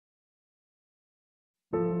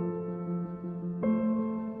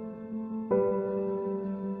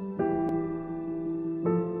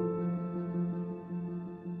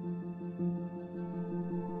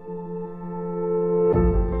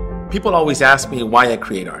People always ask me why I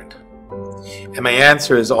create art. And my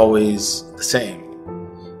answer is always the same.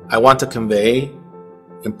 I want to convey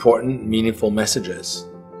important, meaningful messages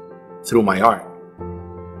through my art.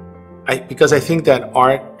 Because I think that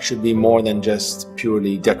art should be more than just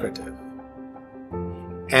purely decorative.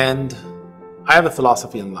 And I have a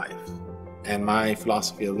philosophy in life. And my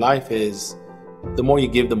philosophy of life is the more you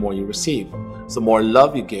give, the more you receive. So the more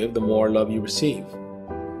love you give, the more love you receive.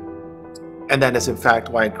 And that is in fact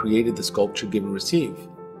why I created the sculpture Give and Receive.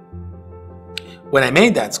 When I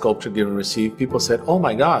made that sculpture Give and Receive, people said, oh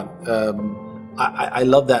my God, I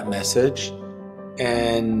love that message.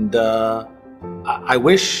 And I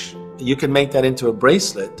wish you could make that into a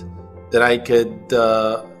bracelet that I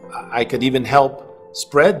could even help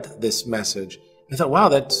spread this message. I thought, wow,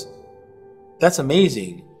 that's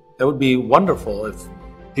amazing. That would be wonderful if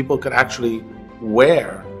people could actually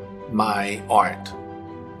wear my art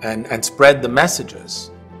and spread the messages.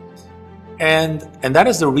 And that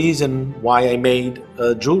is the reason why I made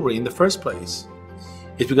jewelry in the first place.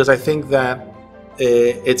 It's because I think that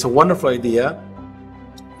it's a wonderful idea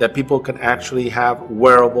that people can actually have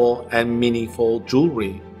wearable and meaningful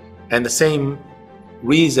jewelry. And the same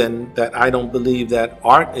reason that I don't believe that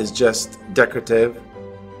art is just decorative,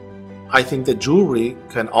 I think that jewelry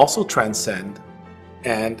can also transcend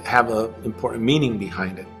and have an important meaning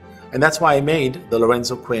behind it. And that's why I made the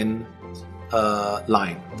Lorenzo Quinn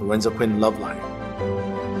line, the Lorenzo Quinn love line.